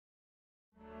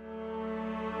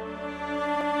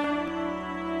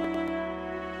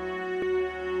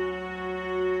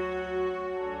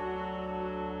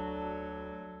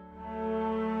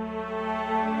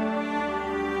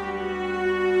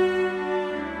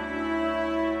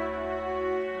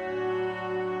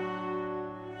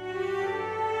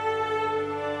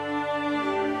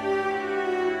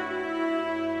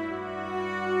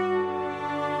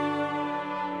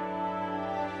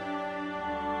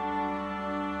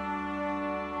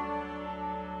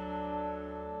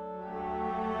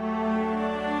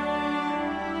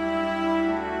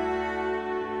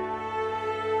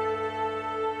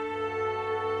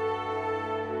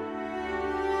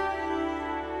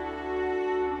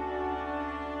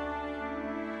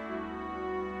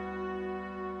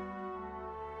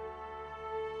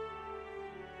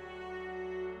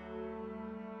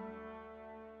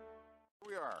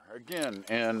are again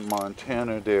in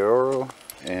Montana de Oro,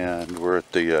 and we're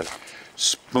at the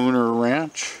Spooner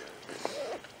Ranch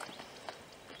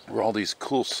where all these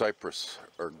cool cypress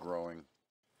are growing.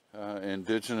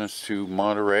 Indigenous to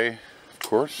Monterey, of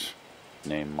course,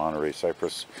 named Monterey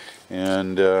cypress,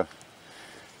 and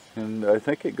I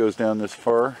think it goes down this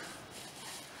far,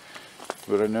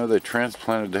 but I know they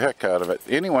transplanted the heck out of it.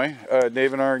 Anyway,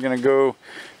 Dave and I are going to go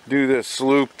do this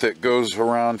loop that goes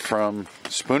around from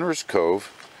Spooner's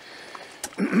Cove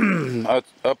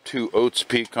up to Oats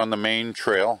Peak on the main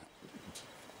trail.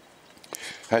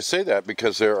 I say that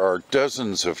because there are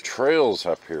dozens of trails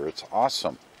up here. It's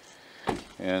awesome.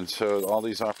 And so all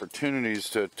these opportunities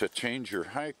to change your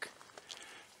hike.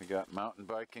 We got mountain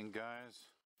biking guys.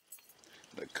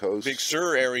 The coast. Big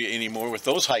Sur area anymore with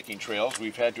those hiking trails.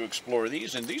 We've had to explore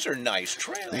these, and these are nice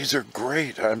trails. These are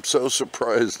great. I'm so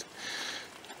surprised.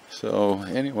 So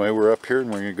anyway, we're up here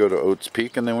and we're going to go to Oats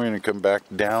Peak, and then we're going to come back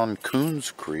down Coon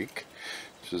Creek,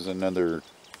 which is another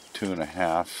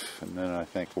 2.5, and then I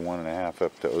think 1.5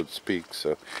 up to Oats Peak,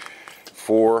 so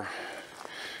 4.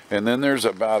 And then there's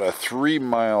about a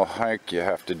 3-mile hike you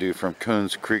have to do from Coon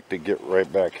Creek to get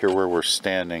right back here where we're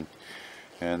standing.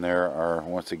 And there are,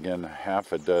 once again,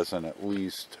 half a dozen at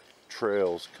least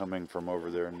trails coming from over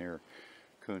there near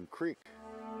Coon Creek.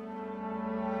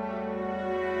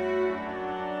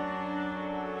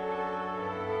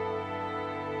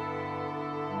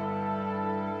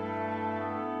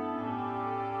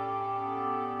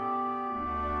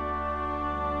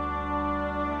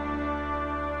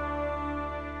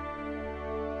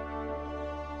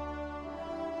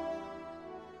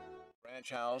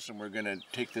 House, and we're going to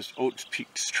take this Oats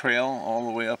Peaks trail all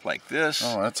the way up like this.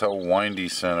 Oh, that's a windy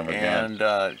son of a gun.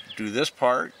 And do this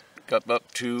part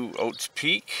up to Oats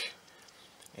Peak,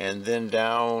 and then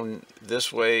down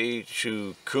this way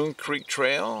to Coon Creek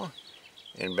Trail,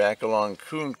 and back along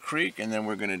Coon Creek, and then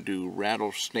we're going to do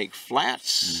Rattlesnake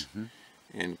Flats,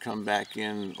 and come back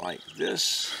in like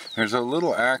this. There's a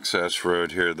little access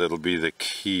road here that'll be the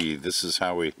key. This is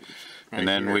how we... And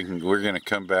then we're going to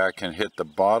come back and hit the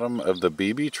bottom of the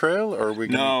BB trail, or are we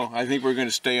going No, I think we're going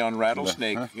to stay on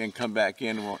Rattlesnake and come back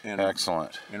in.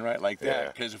 Excellent. And right like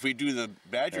that, because if we do the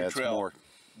Badger Trail,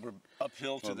 we're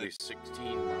uphill to the 16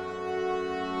 miles.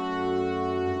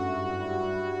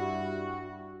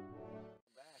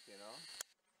 Back, you know,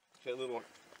 that little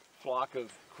flock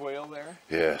of quail there.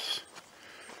 Yes,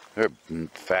 they're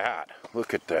fat.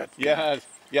 Look at that. Yeah.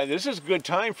 Yeah, this is a good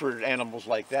time for animals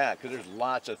like that, because there's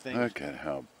lots of things. Look at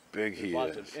how big he is.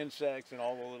 Lots of insects and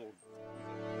all the little...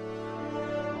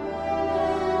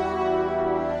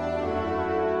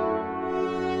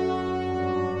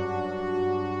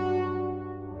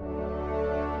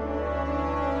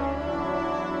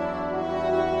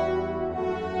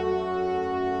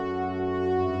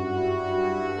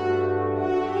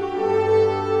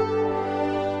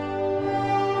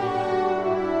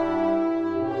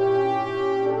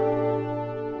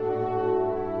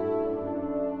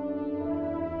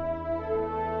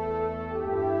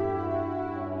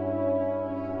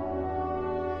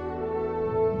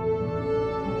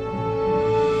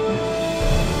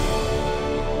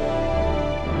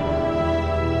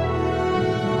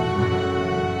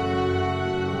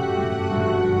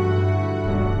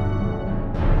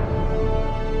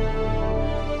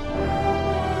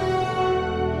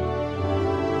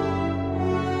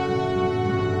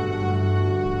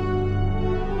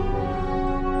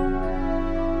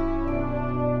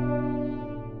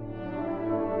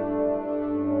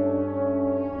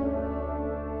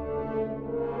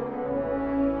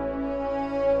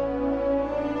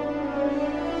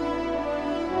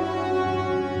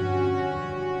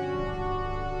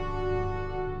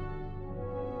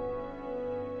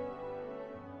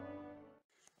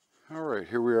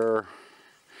 Here we are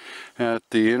at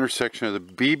the intersection of the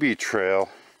BB Trail,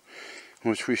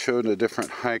 which we showed a different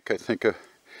hike, I think,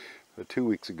 2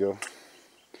 weeks ago.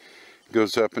 It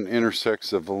goes up and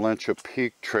intersects the Valencia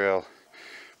Peak Trail,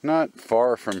 not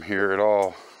far from here at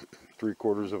all,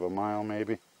 3/4 of a mile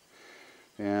maybe.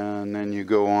 And then you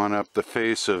go on up the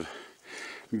face of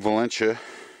Valencia.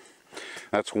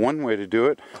 That's one way to do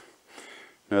it.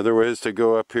 Another way is to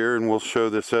go up here, and we'll show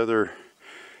this other.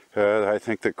 I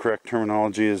think the correct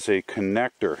terminology is a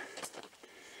connector.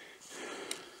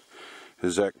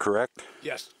 Is that correct?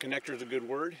 Yes, connector is a good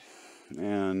word.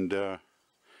 And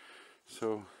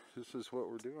so this is what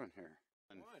we're doing here.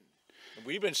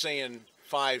 We've been saying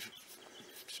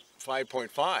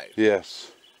 5.5.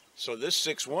 Yes. So this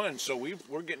 6.1, so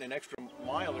we're getting an extra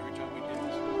mile every time we do this.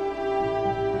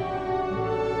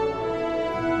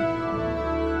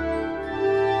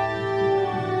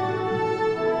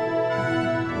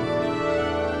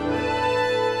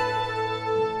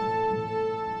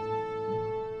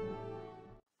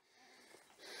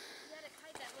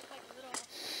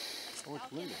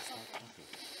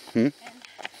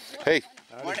 Hey.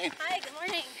 Morning. Hi, good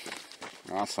morning.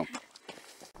 Awesome.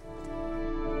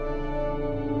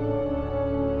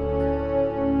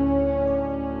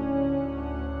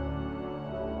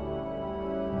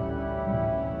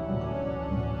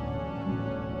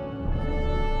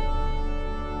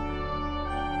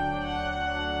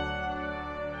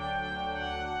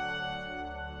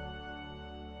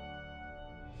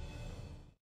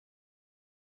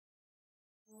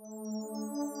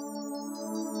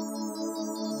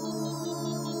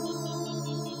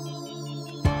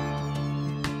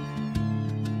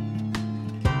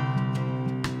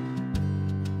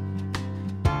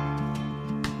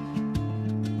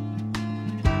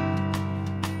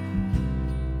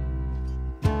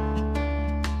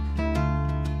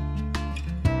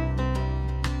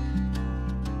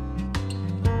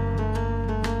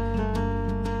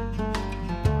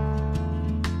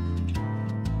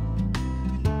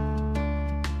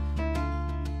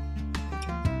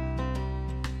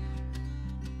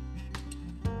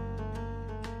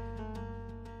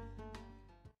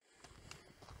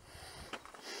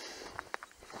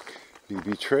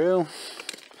 BB Trail,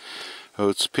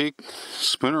 Oats Peak,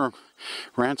 Spooner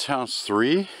Ranch House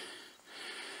 3.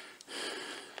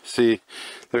 See,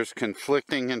 there's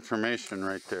conflicting information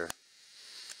right there.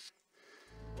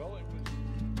 Well,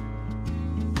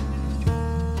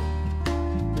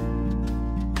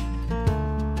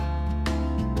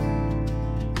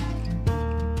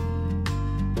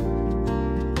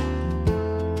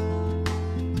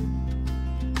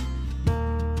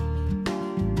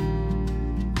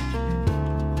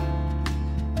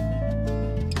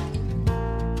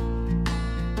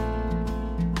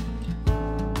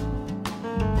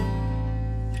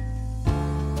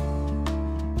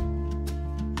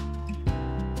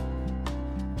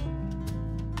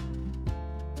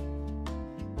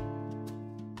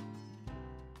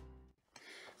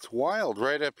 It's wild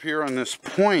right up here on this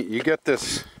point. You get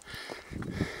this,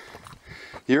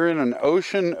 you're in an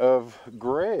ocean of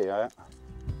gray.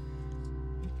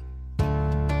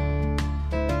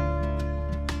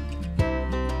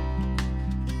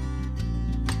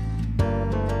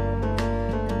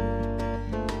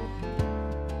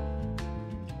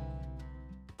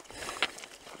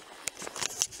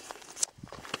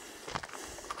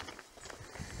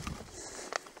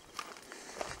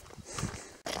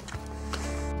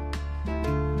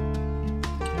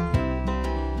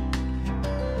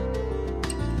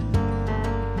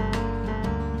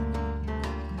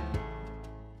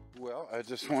 I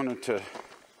just wanted to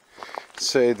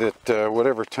say that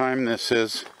whatever time this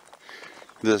is,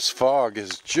 this fog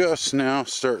is just now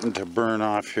starting to burn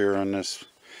off here on this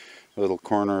little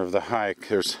corner of the hike.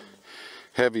 There's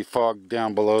heavy fog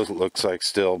down below, it looks like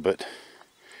still, but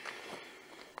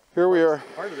here we are.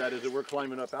 Part of that is that we're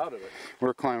climbing up out of it.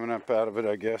 We're climbing up out of it,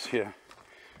 I guess, yeah.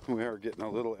 We are getting a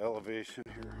little elevation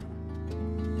here.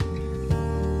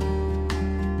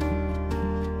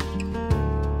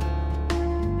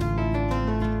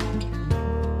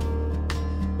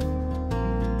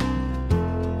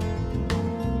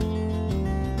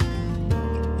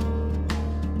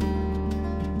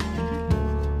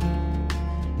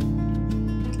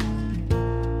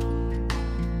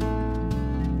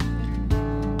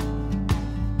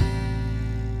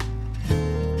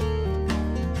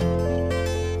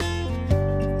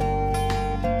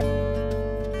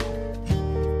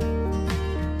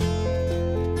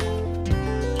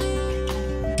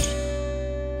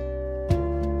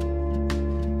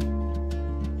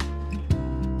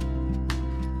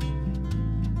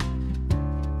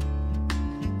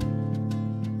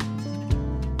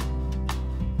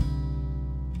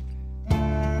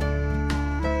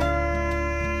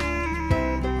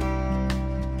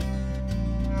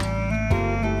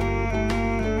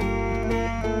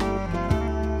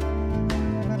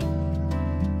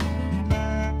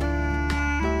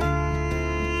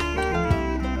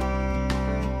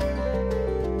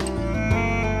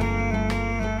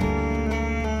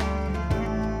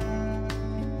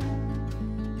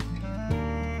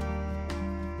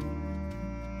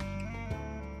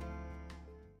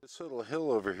 This little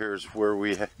hill over here is where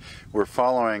we're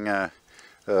following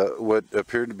what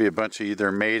appeared to be a bunch of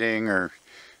either mating or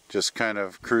just kind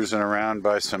of cruising around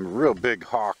by some real big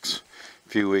hawks a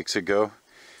few weeks ago.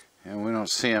 And we don't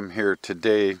see them here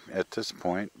today at this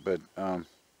point, but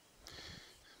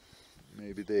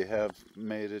maybe they have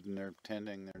mated and they're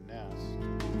tending their nest.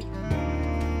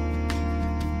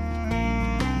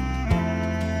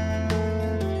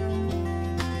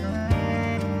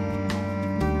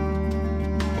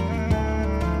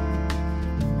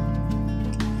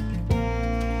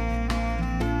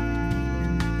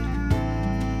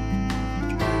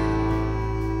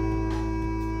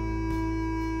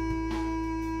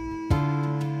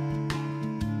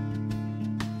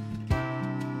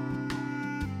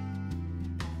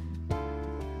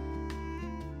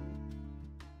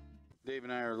 Dave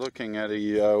and I are looking at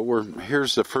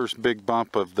here's the first big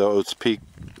bump of the Oats Peak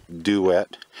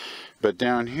duet. But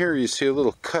down here you see a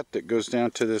little cut that goes down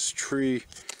to this tree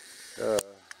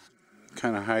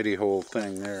kind of hidey hole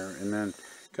thing there, and then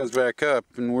comes back up,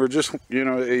 and we're just,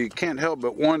 you can't help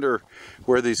but wonder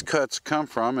where these cuts come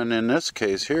from. And in this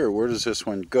case here, where does this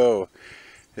one go?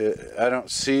 I don't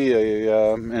see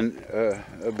a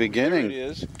beginning. There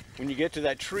it is. When you get to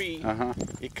that tree,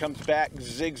 it comes back,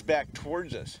 zigs back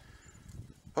towards us.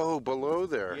 Oh, below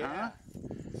there, yeah.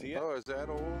 huh? See it? Oh, is that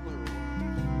old? Or...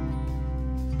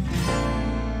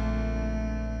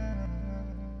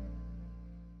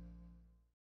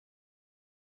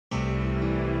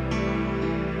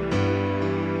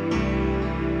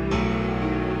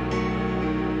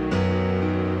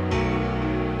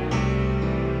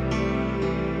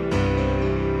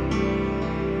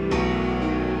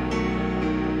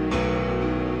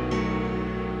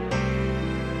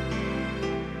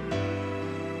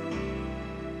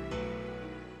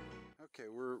 Okay,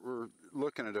 we're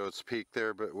looking at Oats Peak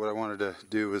there, but what I wanted to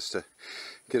do was to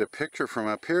get a picture from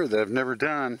up here that I've never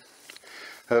done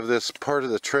of this part of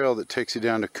the trail that takes you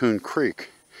down to Coon Creek,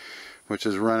 which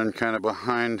is running kind of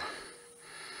behind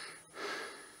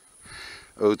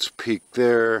Oats Peak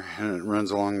there, and it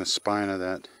runs along the spine of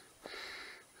that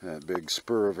big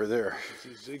spur over there.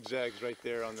 You see zigzags right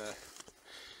there on the,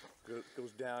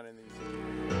 goes down in these.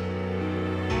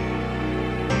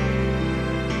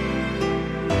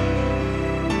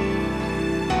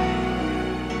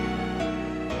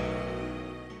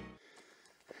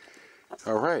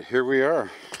 All right, here we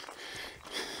are.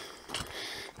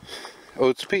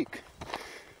 Oats Peak.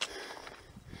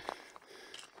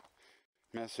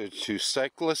 Message to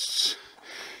cyclists: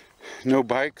 no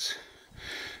bikes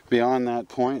beyond that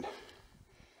point.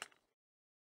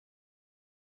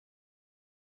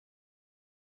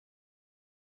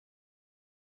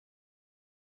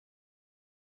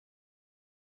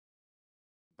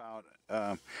 About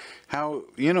how,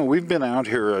 we've been out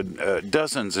here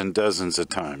dozens and dozens of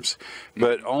times,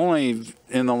 but only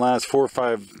in the last 4 or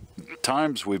 5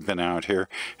 times we've been out here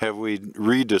have we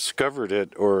rediscovered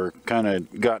it or kind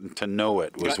of gotten to know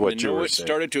it, was what you were saying.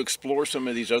 Started to explore some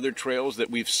of these other trails that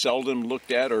we've seldom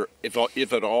looked at, or if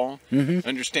at all,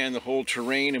 understand the whole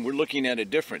terrain, and we're looking at a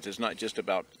difference. It's not just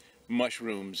about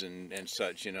mushrooms and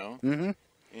such, and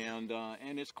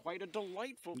it's quite a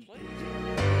delightful place.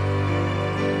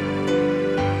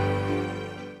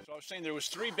 So I was saying there was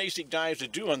 3 basic dives to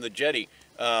do on the jetty.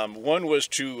 One was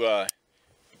to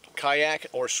kayak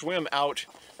or swim out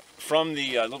from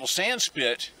the little sand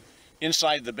spit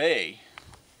inside the bay,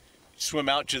 swim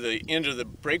out to the end of the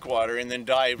breakwater, and then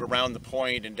dive around the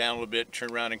point and down a little bit,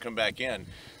 turn around and come back in.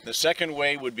 The second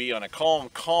way would be on a calm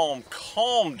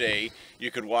day.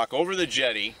 You could walk over the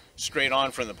jetty straight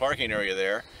on from the parking area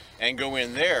there and go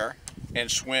in there and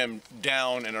swim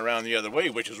down and around the other way,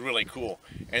 which is really cool.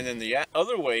 And then the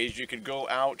other ways, you could go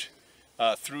out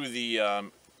through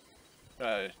the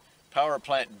power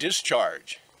plant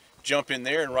discharge, jump in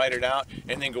there and ride it out,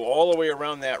 and then go all the way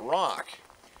around that rock.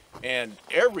 And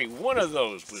every one of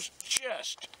those was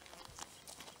just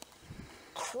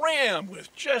crammed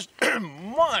with just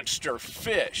monster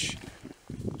fish.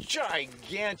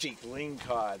 Gigantic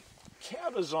lingcod,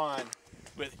 cabezon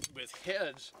with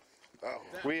heads. Oh,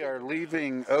 we are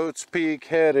leaving Oats Peak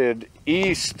headed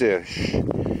eastish,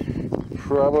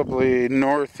 probably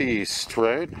northeast,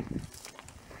 right?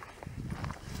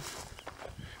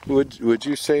 Would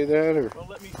you say that, or? Well,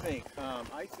 let me think.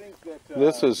 I think that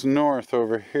this is north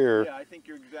over here. Yeah, I think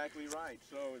you're exactly right.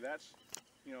 So that's,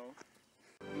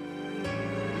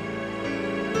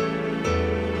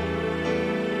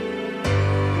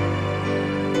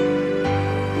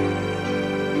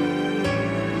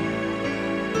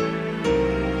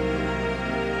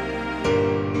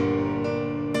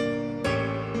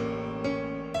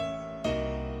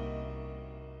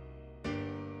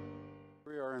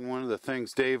 One of the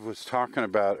things Dave was talking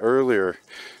about earlier,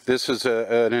 this is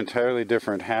an entirely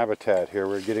different habitat here.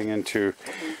 We're getting into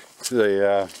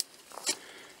the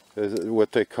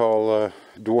what they call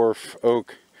dwarf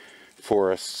oak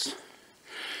forests,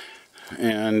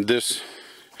 and this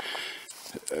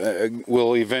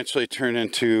will eventually turn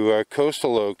into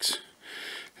coastal oaks,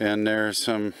 and there's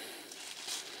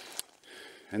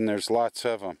lots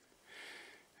of them,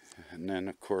 and then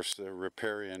of course the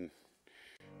riparian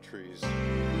trees.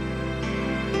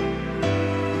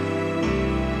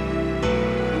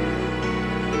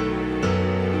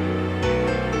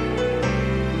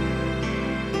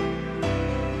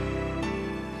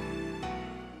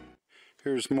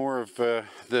 Here's more of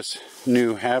this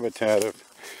new habitat of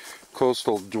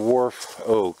coastal dwarf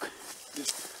oak.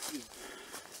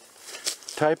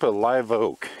 type of live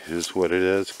oak is what it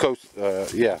is.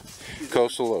 Yeah,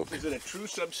 coastal oak. Is it a true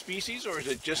subspecies, or is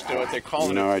it just what they're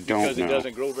calling No, it I don't because know. it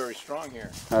doesn't grow very strong here?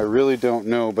 I really don't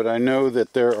know, but I know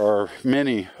that there are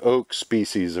many oak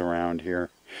species around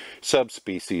here,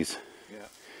 subspecies. Yeah.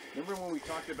 Remember when we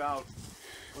talked about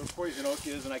what poison oak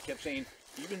is, and I kept saying,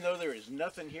 even though there is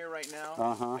nothing here right now,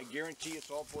 I guarantee it's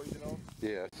all poison oak?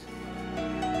 Yes.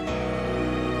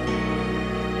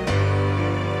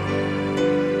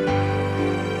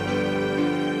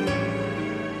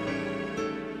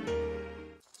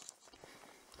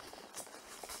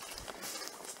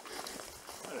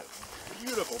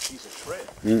 Beautiful piece of trail.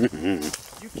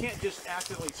 You can't just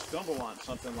accidentally stumble on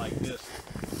something like this.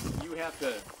 You have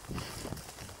to,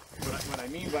 what I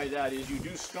mean by that is you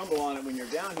do stumble on it when you're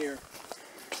down here,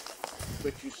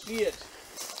 but you see it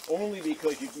only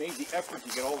because you've made the effort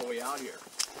to get all the way out here.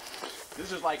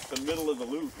 This is like the middle of the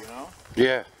loop, you know?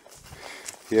 Yeah.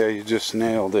 Yeah, you just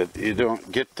nailed it. You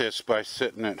don't get this by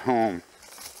sitting at home.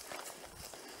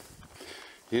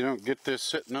 You don't get this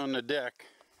sitting on the deck.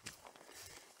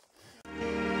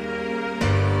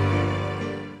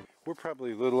 We're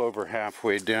probably a little over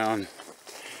halfway down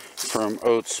from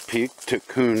Oats Peak to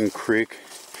Coon Creek.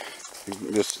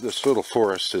 This little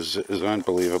forest is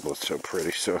unbelievable. It's so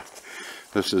pretty. So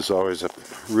this is always a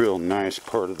real nice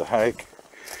part of the hike.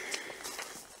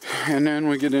 And then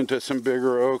we get into some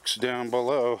bigger oaks down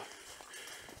below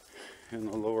in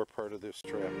the lower part of this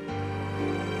trail.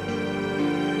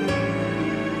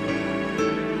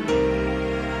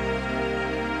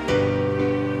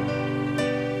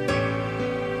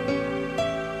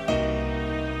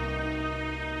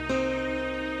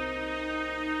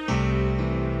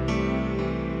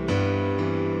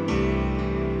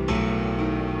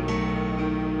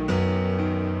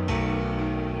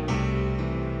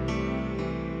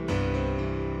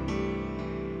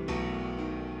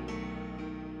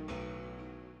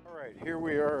 Here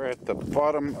we are at the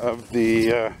bottom of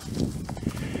the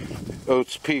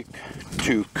Oats Peak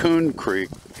to Coon Creek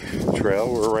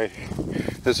trail. We're right,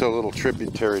 this is a little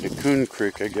tributary to Coon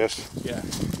Creek, I guess. Yeah.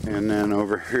 And then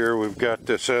over here we've got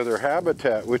this other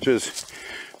habitat, which is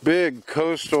big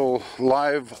coastal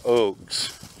live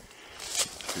oaks.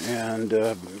 And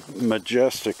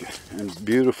majestic and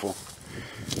beautiful,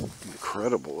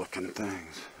 incredible looking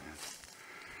things.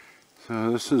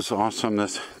 So this is awesome,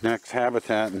 this next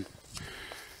habitat.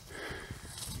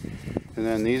 And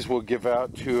then these will give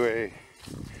out to a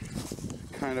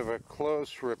kind of a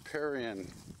close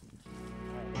riparian.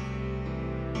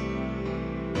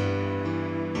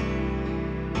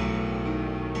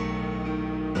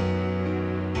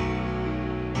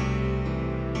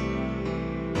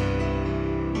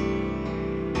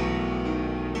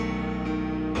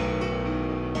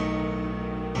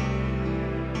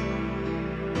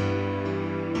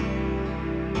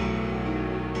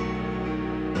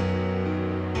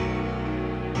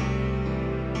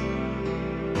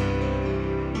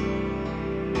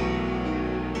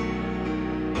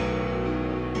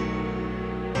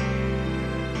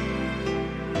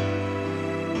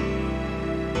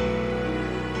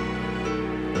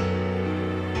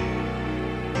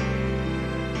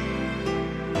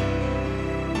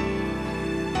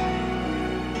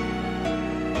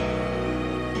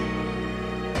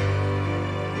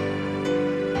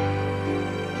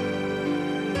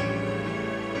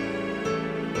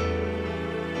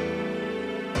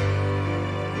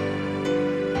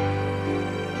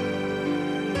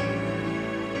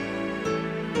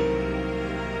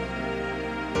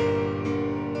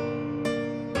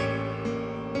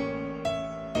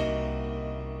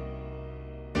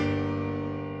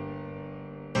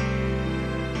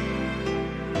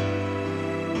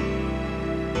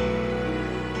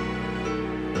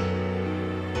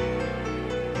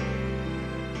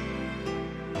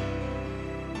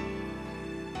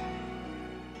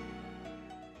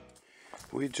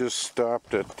 We just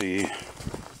stopped at the,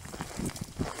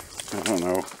 I don't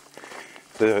know,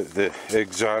 the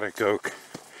exotic oak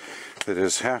that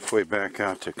is halfway back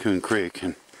out to Coon Creek,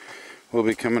 and we'll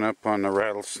be coming up on the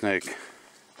Rattlesnake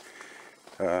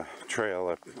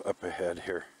trail up ahead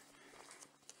here.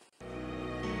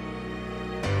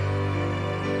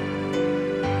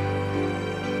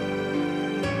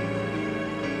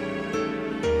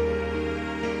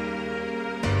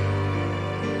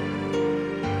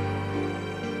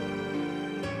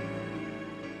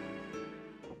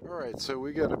 Alright, so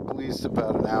we got at least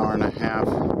about an hour and a half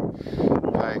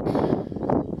hike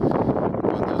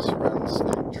on this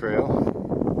Rattlesnake trail.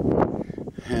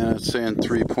 And it's saying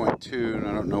 3.2, and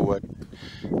I don't know what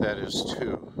that is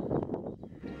to.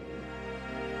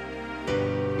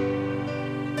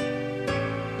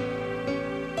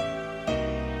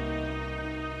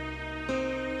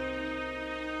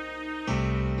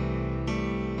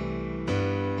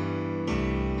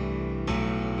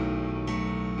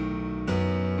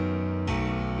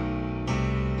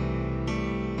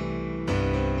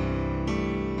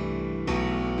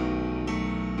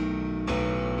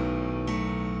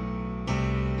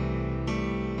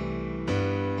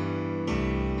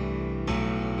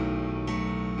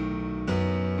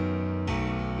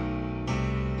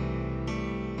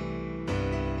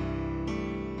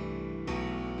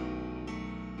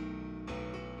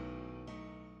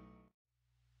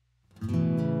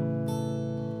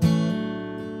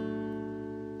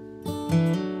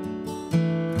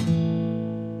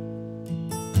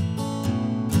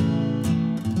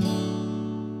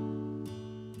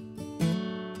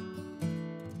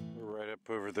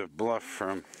 off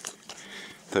from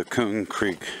the Coon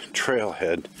Creek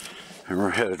trailhead, and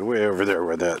we're headed way over there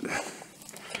where that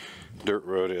dirt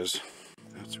road is.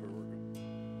 That's where we're going.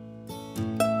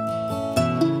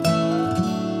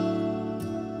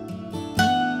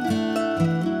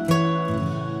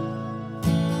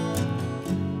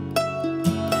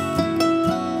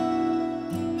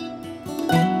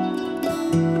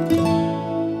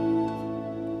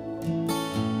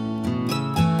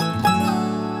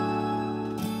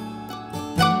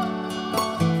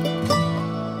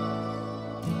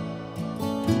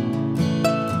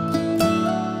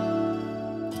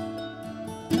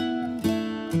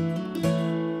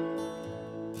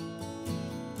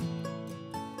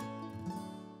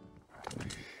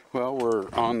 Well, we're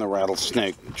on the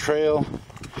Rattlesnake Trail.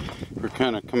 We're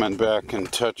kind of coming back and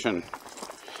touching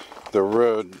the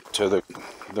road to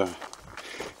the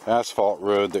asphalt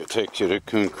road that takes you to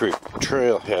Coon Creek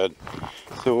trailhead.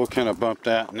 So we'll kind of bump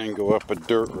that and then go up a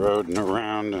dirt road and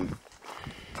around and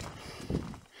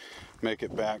make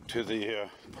it back to the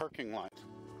parking lot.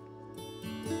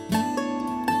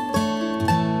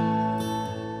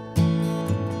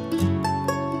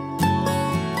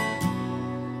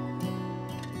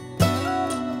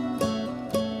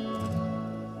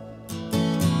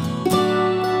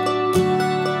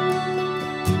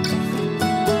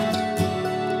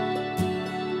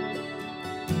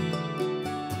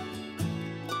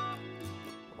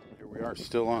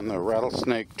 Still on the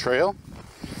Rattlesnake Trail,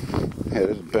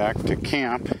 headed back to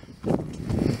camp,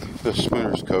 the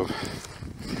Spooner's Cove,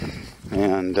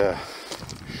 and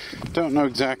don't know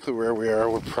exactly where we are.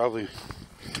 We're probably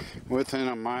within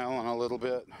a mile and a little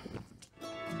bit.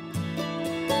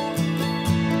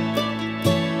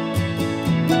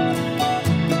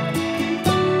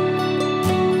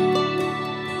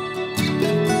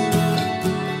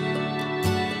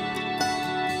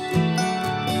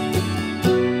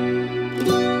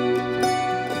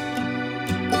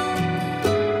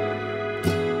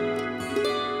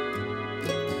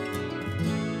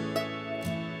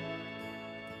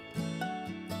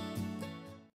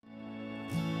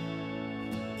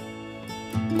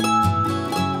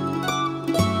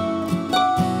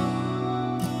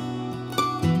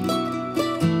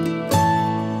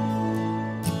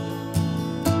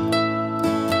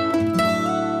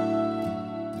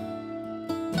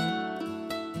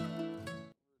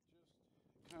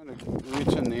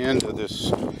 Reaching the end of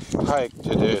this hike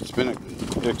today. It's been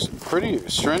pretty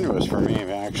strenuous for me,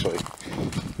 actually.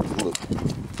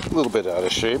 A little bit out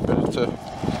of shape, but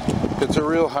it's a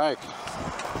real hike.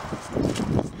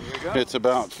 It's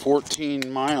about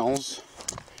 14 miles,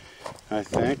 I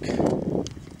think,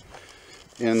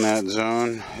 in that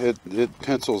zone. It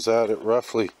pencils out at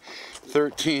roughly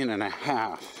 13 and a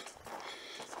half.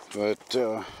 But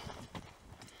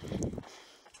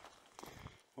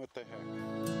what the heck?